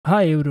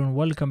Hi everyone,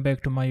 welcome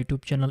back to my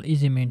YouTube channel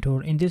Easy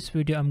Mentor. In this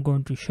video I'm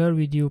going to share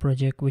with you a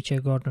project which I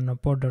got on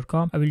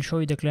Upwork.com. I will show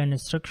you the client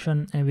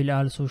instruction. I will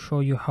also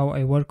show you how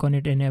I work on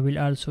it, and I will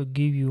also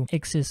give you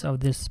access of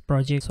this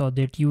project so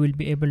that you will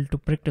be able to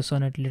practice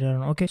on it later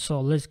on. Okay,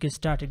 so let's get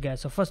started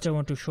guys. So first I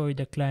want to show you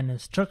the client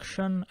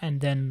instruction,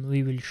 and then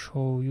we will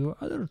show you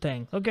other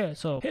things. Okay,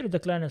 so here is the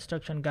client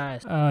instruction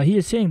guys. He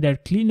is saying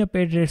that clean up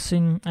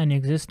addressing an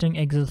existing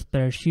Excel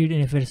spreadsheet,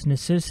 and if it's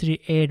necessary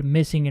add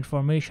missing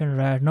information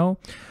right now.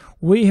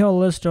 We have a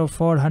list of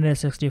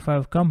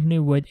 465 company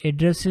with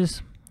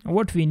addresses.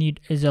 What we need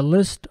is a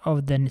list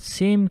of the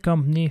same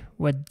company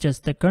with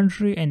just the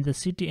country and the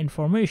city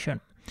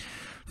information.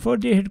 For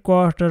the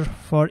headquarters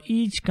for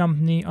each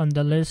company on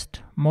the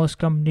list, most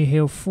companies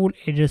have full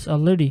address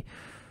already,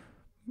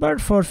 but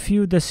for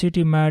few the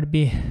city might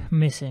be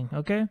missing,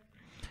 okay,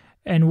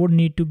 and would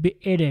need to be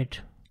added.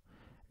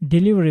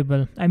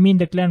 Deliverable, I mean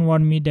the client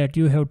want me that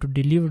you have to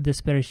deliver the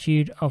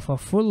spreadsheet of a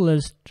full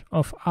list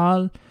of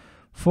all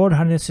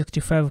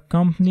 465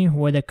 company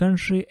with the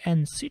country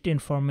and city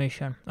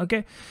information.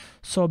 Okay,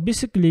 so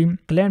basically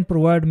client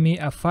provide me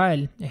a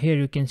file. Here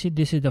you can see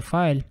this is the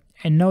file,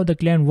 and now the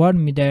client want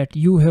me that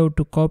you have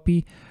to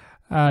copy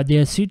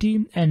their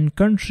city and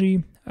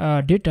country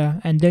data,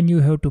 and then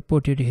you have to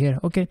put it here.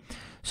 Okay,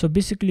 so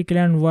basically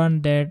client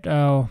want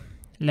that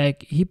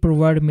like he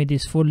provided me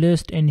this full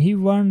list, and he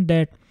want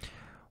that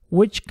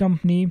which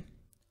company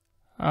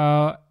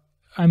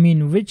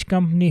which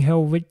company have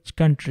which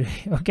country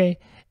okay,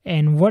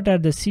 and what are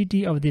the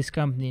city of this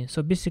company.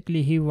 So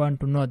basically he want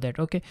to know that.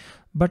 Okay,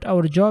 but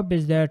our job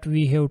is that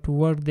we have to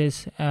work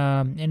this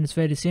and it's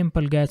very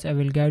simple guys. I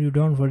will guide you,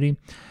 don't worry.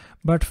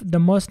 But the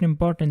most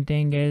important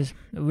thing is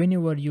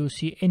whenever you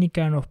see any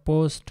kind of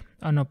post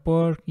on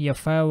Upwork, yeah,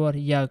 Fiverr,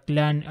 yeah,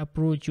 client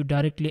approach you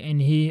directly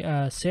and he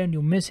send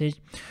you message,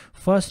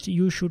 first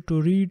you should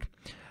to read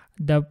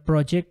the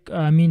project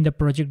the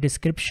project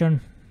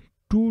description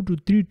 2 to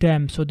 3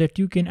 times so that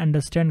you can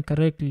understand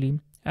correctly.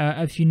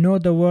 If you know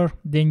the work,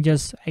 then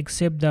just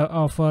accept the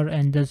offer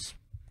and just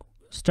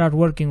start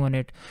working on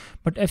it.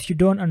 But if you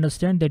don't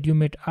understand that, you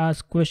might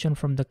ask question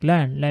from the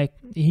client, like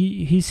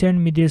he sent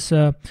me this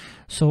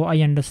so I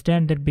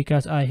understand that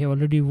because I have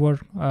already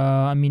worked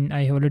I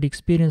have already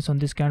experience on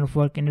this kind of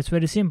work, and it's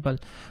very simple.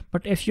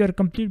 But if you're a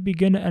complete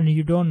beginner and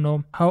you don't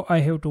know how I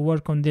have to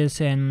work on this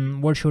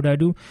and what should I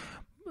do,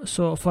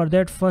 so for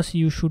that first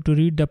you should to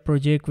read the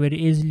project very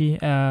easily.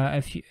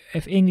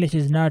 If English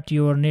is not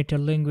your native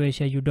language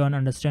and you don't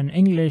understand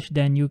English,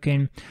 then you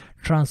can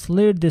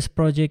translate this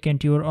project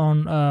into your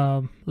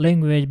own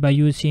language by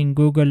using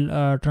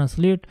Google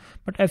Translate.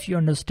 But if you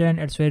understand,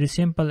 it's very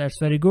simple, it's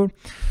very good.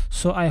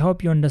 So I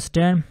hope you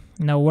understand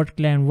now what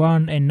client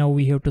want, and now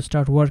we have to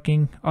start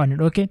working on it.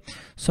 Okay,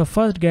 so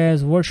first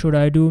guys, what should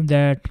I do?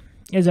 That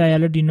as I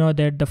already know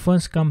that the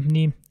first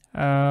company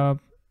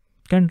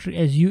country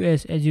as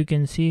US, as you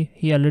can see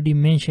he already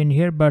mentioned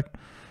here, but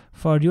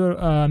for your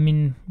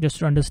just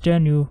to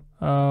understand you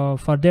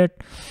for that,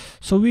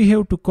 so we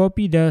have to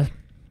copy the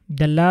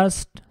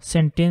last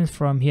sentence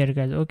from here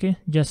guys. Okay,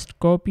 just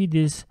copy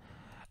this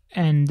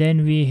and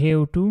then we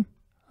have to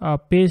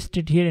paste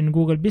it here in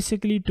Google.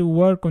 Basically to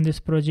work on this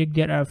project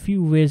there are a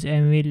few ways,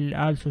 and we'll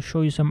also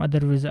show you some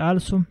other ways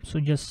also, so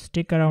just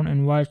stick around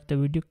and watch the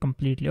video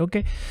completely.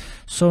 Okay,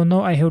 so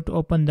now I have to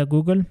open the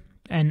Google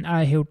and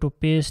I have to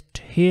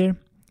paste here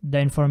the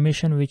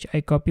information which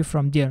I copy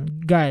from there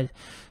guys.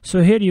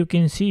 So here you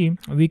can see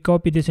we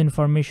copy this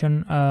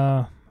information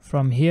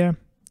from here.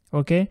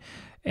 Okay,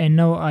 and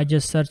now I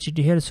just search it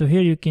here. So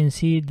here you can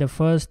see the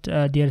first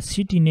their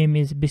city name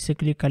is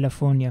basically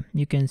California.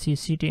 You can see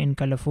city in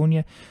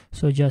California,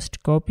 so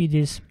just copy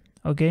this.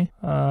 Okay,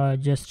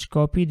 just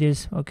copy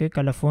this. Okay,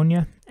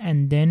 California,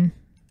 and then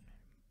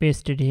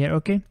paste it here.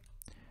 Okay,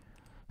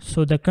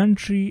 so the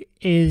country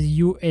is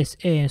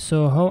USA.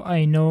 So how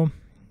I know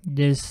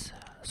this?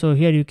 So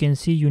here you can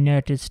see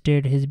United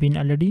States has been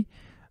already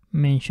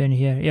mentioned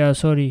here. Yeah,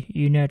 sorry,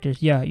 United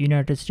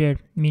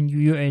States mean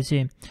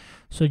USA.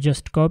 So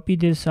just copy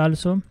this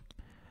also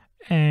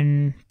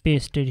and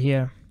paste it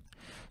here.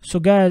 So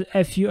guys,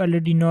 if you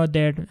already know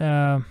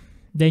that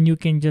then you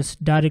can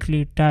just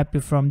directly type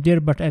it from there.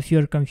 But if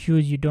you're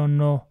confused, you don't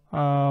know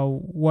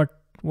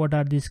what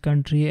are this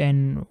country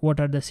and what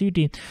are the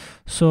city,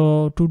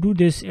 so to do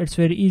this it's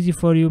very easy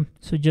for you.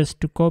 So just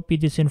to copy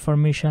this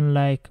information,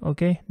 like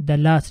okay, the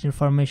last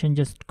information,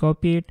 just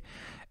copy it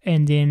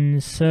and then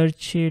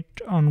search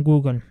it on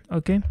Google.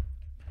 Okay,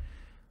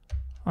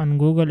 on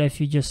Google if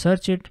you just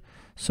search it,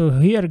 so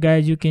here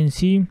guys you can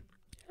see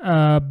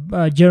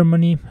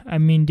Germany,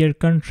 their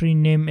country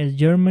name is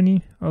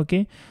Germany.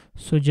 Okay,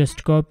 so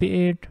just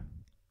copy it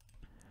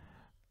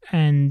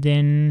and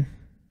then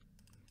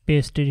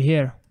paste it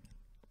here.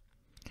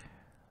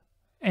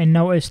 And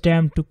now it's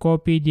time to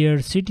copy their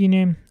city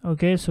name.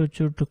 Okay, so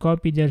to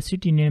copy their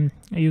city name,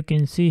 you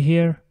can see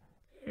here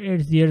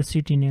it's their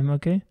city name.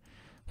 Okay,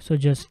 so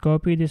just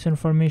copy this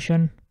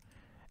information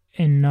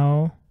and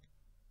now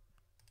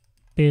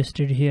paste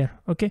it here.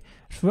 Okay,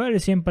 it's very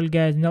simple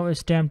guys. Now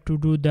it's time to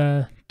do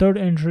the third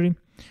entry.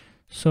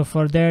 So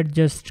for that,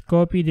 just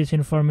copy this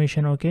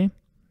information. Okay,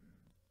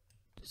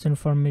 this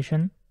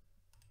information.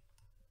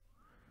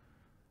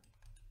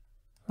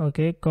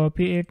 Okay,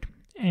 copy it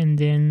and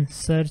then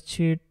search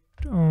it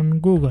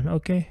on Google.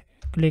 Okay,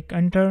 click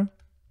enter.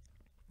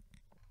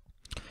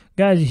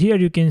 Guys, here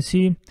you can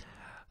see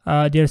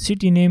their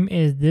city name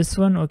is this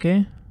one.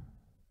 Okay,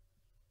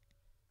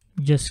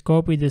 just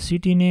copy the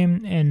city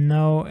name and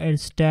now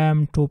it's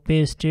time to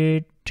paste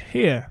it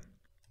here.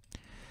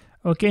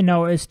 Okay,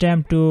 now it's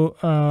time to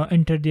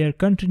enter their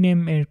country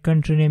name, and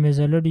country name is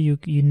already you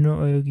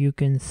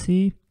can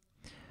see.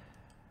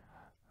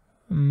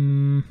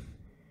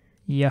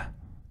 Yeah,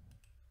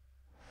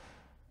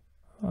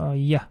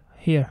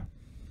 here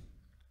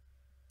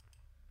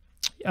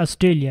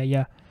Australia.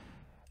 Yeah,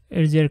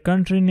 it's their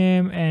country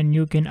name, and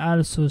you can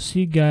also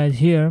see, guys,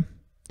 here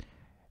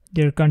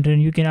their country.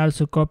 You can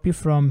also copy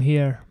from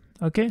here.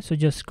 Okay, so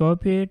just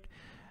copy it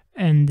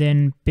and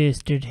then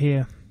paste it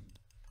here.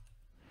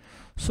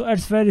 So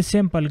it's very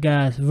simple,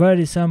 guys,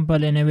 very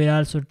simple, and I will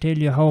also tell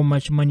you how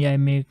much money I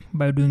make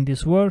by doing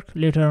this work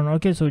later on.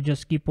 Okay, so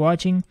just keep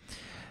watching.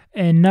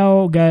 And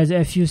now, guys,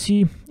 if you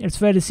see, it's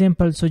very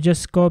simple. So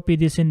just copy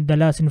this in the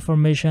last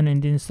information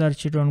and then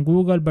search it on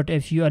Google. But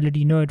if you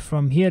already know it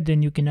from here,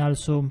 then you can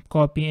also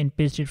copy and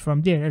paste it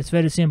from there. It's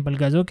very simple,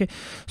 guys. Okay,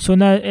 so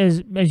now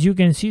as you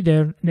can see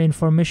there, the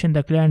information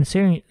the client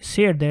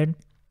shared that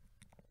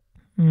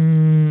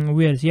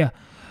where's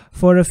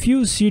for a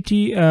few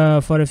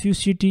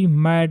city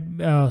might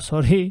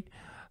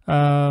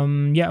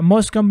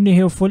most company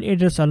have full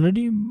address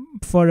already.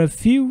 For a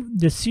few,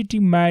 the city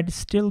might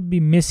still be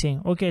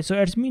missing. Okay, so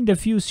it means the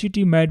few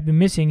city might be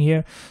missing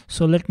here.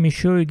 So let me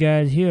show you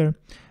guys here.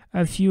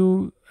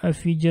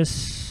 If we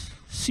just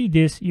see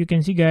this, you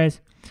can see,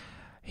 guys,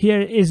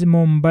 here is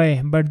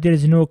Mumbai, but there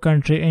is no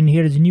country, and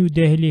here is New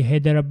Delhi,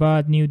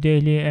 Hyderabad, New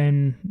Delhi,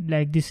 and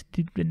like this,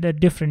 the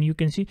different you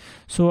can see.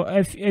 So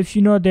if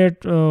you know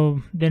that,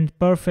 then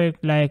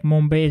perfect, like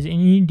Mumbai is in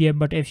India.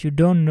 But if you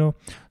don't know,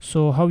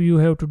 so how you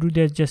have to do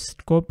that,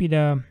 just copy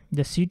the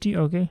city.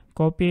 Okay,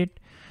 copy it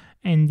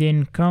and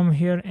then come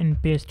here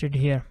and paste it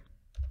here.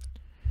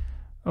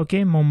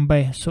 Okay,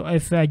 Mumbai. So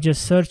if I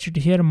just search it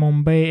here,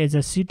 Mumbai is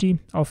a city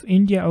of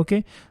India.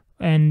 Okay,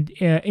 and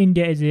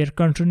India is their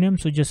country name,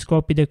 so just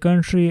copy the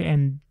country,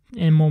 and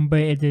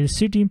Mumbai is the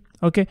city.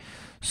 Okay,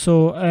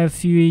 so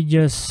if you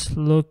just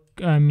look,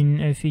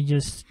 if you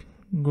just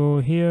go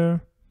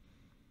here,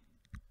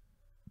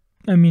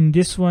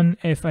 this one,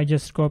 if I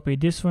just copy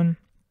this one,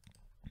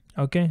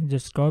 okay,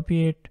 just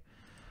copy it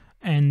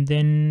and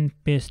then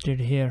paste it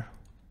here.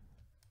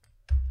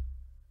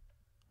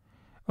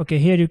 Okay,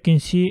 here you can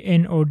see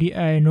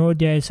NODI,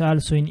 Nodia is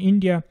also in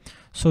India,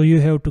 so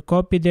you have to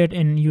copy that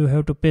and you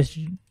have to paste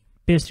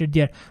it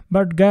there.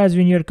 But guys,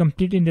 when you're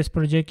completing this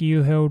project,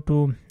 you have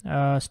to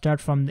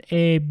start from the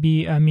A,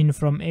 B,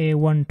 from A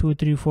 1 2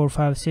 3 4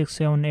 5 6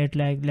 7 8,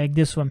 like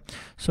this one.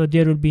 So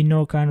there will be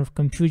no kind of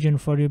confusion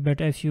for you.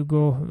 But if you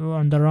go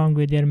on the wrong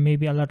way, there may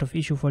be a lot of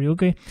issue for you.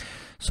 Okay,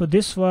 so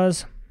this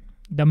was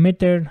the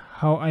method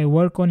how I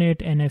work on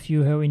it, and if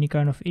you have any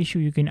kind of issue,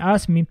 you can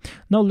ask me.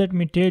 Now let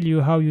me tell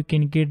you how you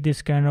can get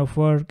this kind of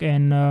work.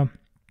 And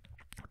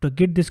to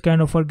get this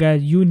kind of work,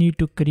 guys, you need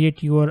to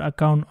create your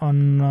account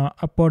on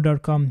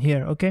Upwork.com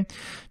here. Okay,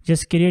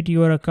 just create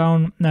your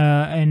account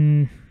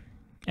and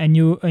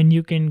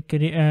you can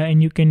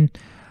create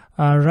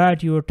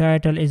write your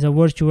title as a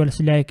virtual.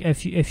 Like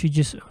if you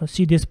just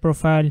see this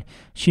profile,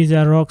 she's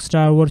a rock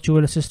star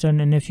virtual assistant,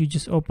 and if you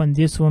just open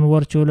this one,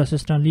 virtual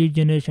assistant, lead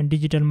generation,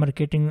 digital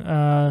marketing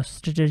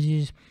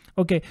strategies.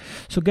 Okay,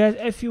 so guys,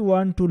 if you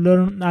want to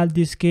learn all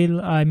this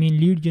skill,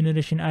 lead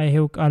generation, I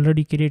have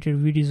already created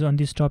videos on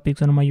these topics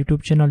on my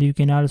YouTube channel. You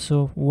can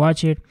also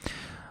watch it.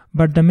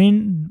 But the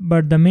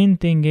main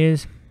thing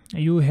is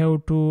you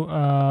have to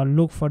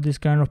look for this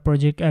kind of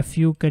project. If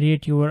you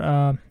create your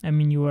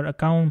your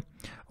account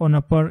on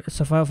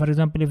Upwork, for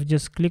example, if you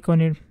just click on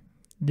it,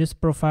 this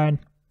profile.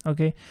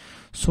 Okay,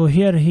 so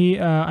here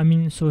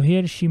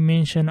here she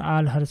mentioned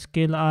all her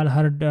skill, all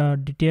her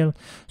detail.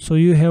 So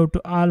you have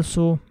to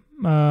also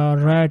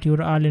write your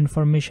all your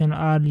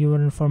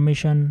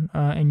information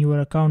in your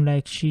account,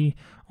 like she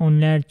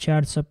online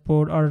chat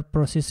support or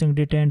processing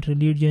data entry,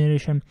 lead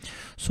generation.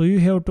 So you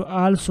have to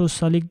also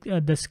select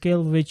the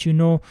skill which you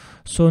know.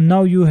 So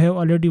now you have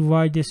already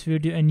watched this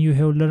video and you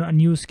have learned a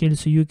new skill,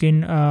 so you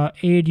can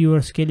add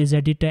your skill as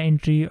a data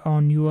entry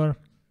on your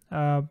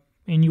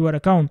in your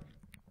account.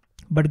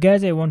 But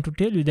guys, I want to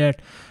tell you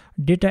that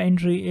data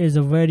entry is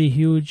a very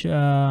huge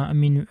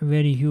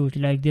very huge.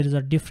 Like there is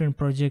a different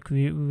project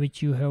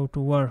which you have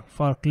to work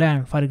for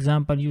client. For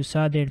example, you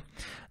saw that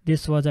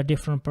this was a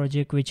different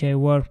project which I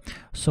worked.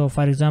 So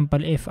for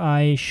example, if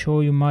I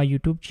show you my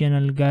YouTube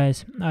channel,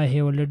 guys, I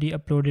have already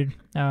uploaded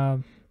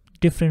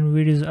different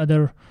videos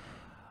other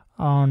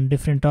on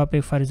different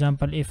topic. For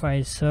example, if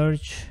I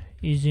search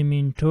easy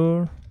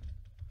mentor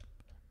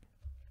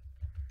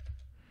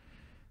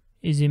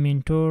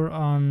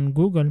on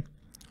Google,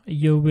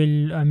 you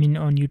will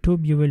on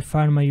YouTube, you will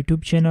find my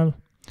YouTube channel.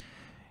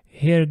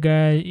 Here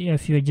guys,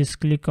 if you just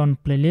click on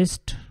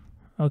playlist,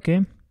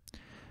 okay,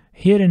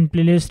 here in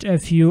playlist,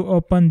 if you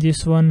open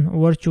this one,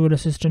 virtual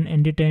assistant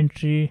and data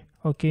entry,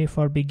 okay,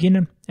 for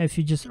beginner, if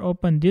you just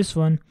open this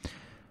one,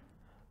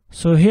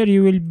 so here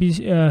you will be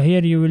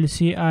here you will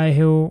see I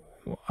have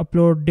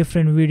upload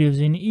different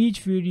videos. In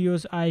each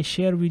videos I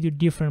share with you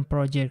different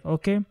project,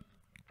 okay,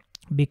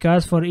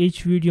 because for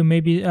each video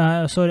maybe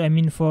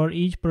for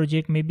each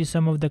project maybe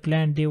some of the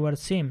client they were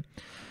same,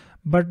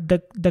 but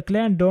the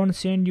client don't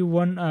send you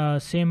one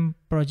same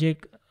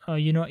project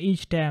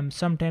each time.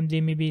 Sometimes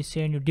they may be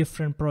send you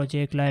different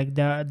project, like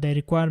the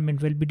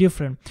requirement will be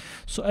different.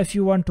 So if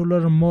you want to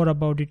learn more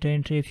about data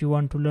entry, if you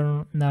want to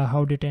learn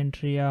how data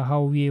entry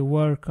how we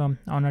work on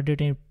a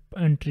data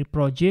entry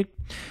project,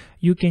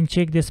 you can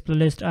check this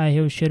playlist. I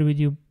have shared with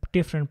you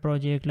different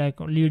project like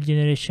lead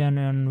generation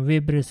and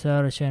web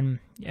research, and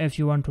if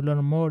you want to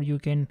learn more you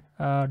can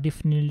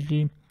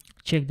definitely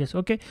check this,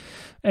 okay.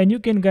 And you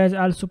can guys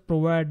also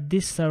provide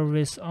this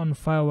service on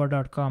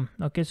Fiverr.com,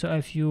 okay. So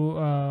if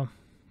you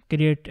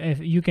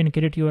you can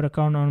create your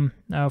account on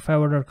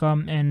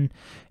Fiverr.com, and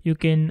you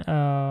can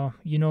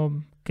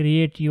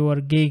create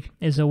your gig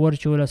as a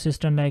virtual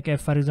assistant. Like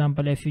if for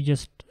example, if you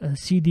just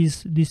see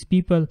these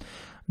people,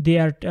 they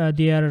are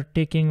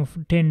taking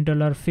 $10,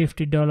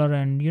 $50,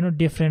 and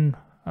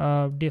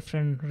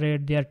different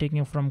rate they are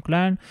taking from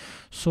client.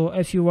 So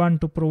if you want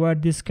to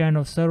provide this kind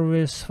of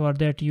service, for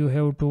that you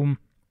have to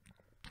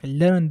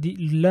learn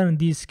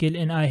this skill,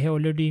 and I have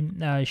already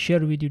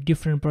shared with you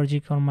different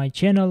projects on my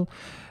channel,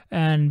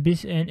 and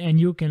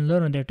you can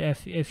learn that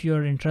if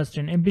you're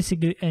interested. And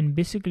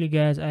basically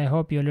guys, I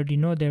hope you already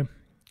know that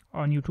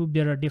on YouTube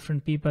there are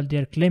different people, they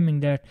are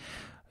claiming that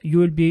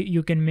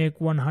you can make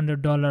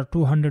 $100, $200,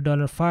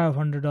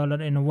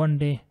 $500 in one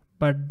day,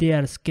 but they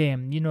are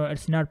scam.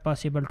 It's not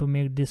possible to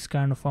make this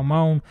kind of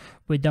amount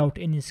without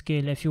any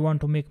skill. If you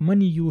want to make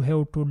money, you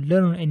have to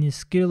learn any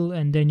skill,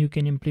 and then you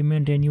can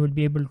implement, and you will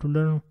be able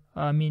to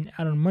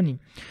earn money.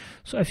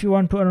 So if you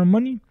want to earn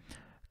money,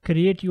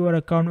 create your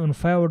account on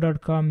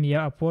Fiverr.com,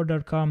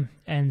 Upwork.com,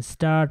 and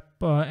start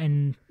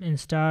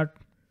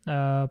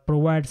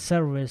provide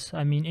service.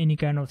 Any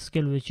kind of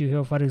skill which you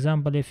have. For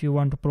example, if you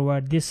want to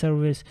provide this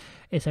service,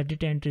 it's a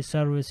data entry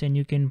service, and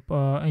you can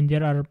and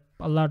there are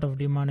a lot of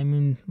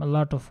demand. A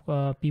lot of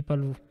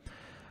people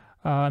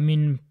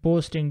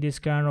posting this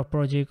kind of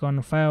project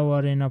on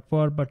Fiverr and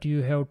Upwork, but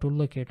you have to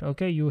look it,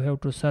 okay, you have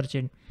to search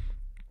it.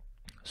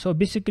 So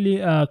basically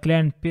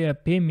client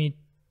pay me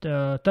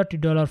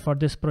 $30 for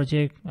this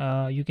project.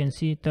 You can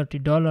see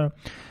 $30,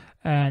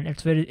 and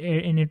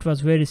it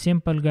was very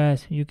simple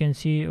guys. You can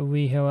see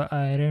we have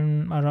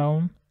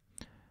around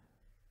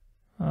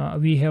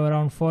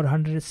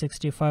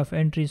 465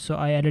 entries. So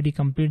I already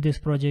complete this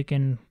project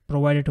and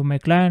provide it to my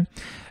client,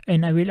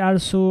 and I will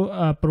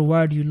also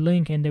provide you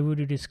link in the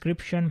video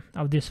description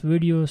of this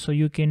video, so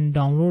you can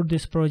download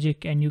this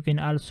project, and you can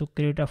also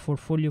create a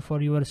portfolio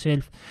for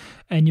yourself,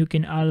 and you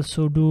can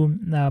also do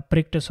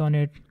practice on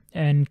it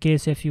in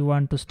case if you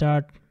want to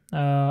start.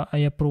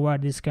 I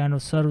provide this kind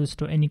of service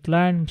to any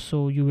client,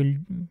 so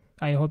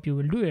I hope you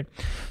will do it.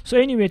 So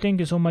anyway, thank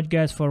you so much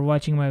guys for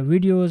watching my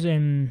videos,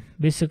 and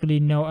basically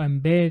now I'm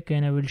back,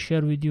 and I will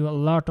share with you a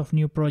lot of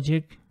new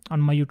project on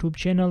my YouTube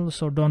channel.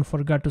 So don't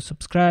forget to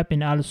subscribe,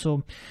 and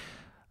also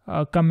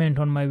comment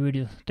on my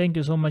videos. Thank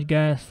you so much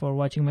guys for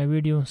watching my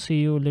video. See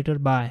you later.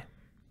 Bye.